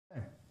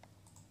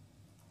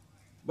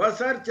बस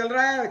सर चल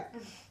रहा है,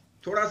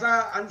 थोड़ा सा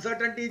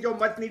अनसर्टेनिटी, जो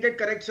मच नीडेड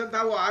करेक्शन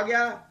था वो आ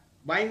गया,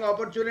 बाइंग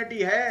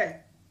अपॉर्चुनिटी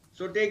है,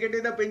 so take it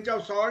with a pinch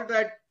of salt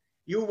that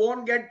you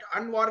won't get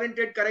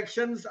unwarranted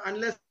corrections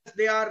unless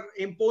they are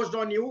imposed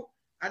on you,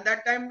 and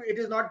that time it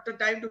is not the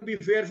time to be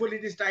fearful,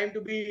 it is time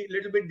to be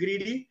little bit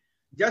greedy,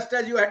 just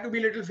as you had to be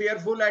little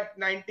fearful at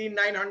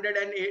 19,900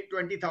 and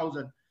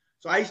 20,000.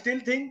 So I still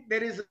think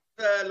there is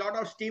a lot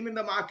of steam in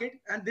the market.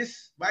 And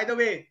this, by the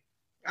way,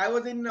 I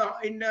was in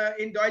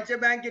Deutsche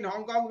Bank in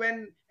Hong Kong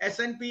when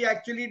S&P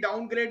actually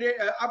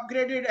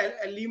upgraded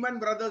Lehman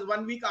Brothers.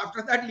 1 week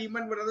after that,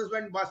 Lehman Brothers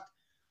went bust.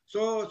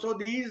 So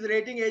these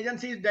rating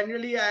agencies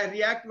generally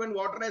react when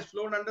water has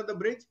flown under the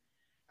bridge,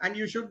 and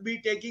you should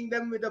be taking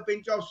them with a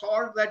pinch of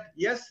salt that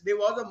yes, there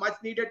was a much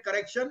needed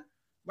correction,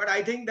 but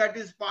I think that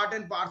is part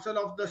and parcel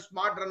of the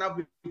smart run up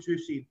which we've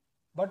seen.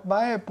 But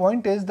my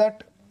point is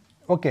that,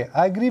 okay,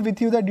 I agree with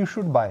you that you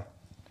should buy,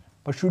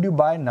 but should you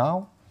buy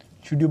now?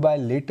 Should you buy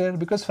later?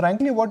 Because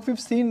frankly, what we've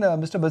seen,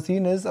 Mr.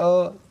 Bhasin, is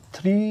a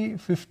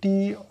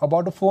 350,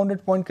 about a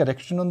 400 point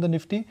correction on the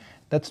Nifty.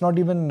 That's not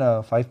even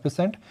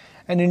 5%.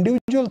 And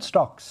individual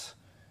stocks,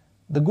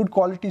 the good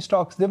quality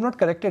stocks, they've not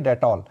corrected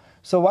at all.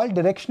 So while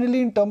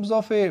directionally in terms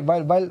of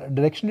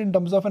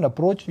an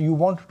approach, you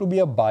want to be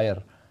a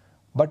buyer.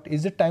 But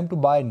is it time to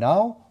buy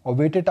now or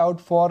wait it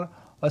out for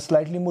a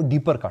slightly more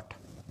deeper cut?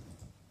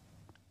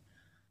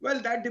 Well,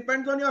 that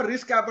depends on your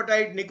risk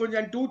appetite, Nikunj,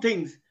 and two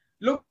things.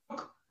 Look,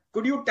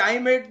 could you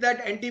time it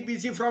that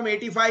NTPC from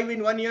 85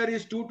 in 1 year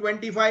is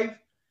 225?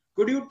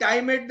 Could you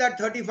time it that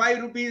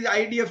 35 rupees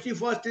IDFC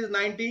first is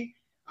 90?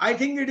 I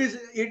think it is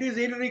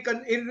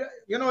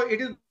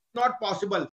not possible.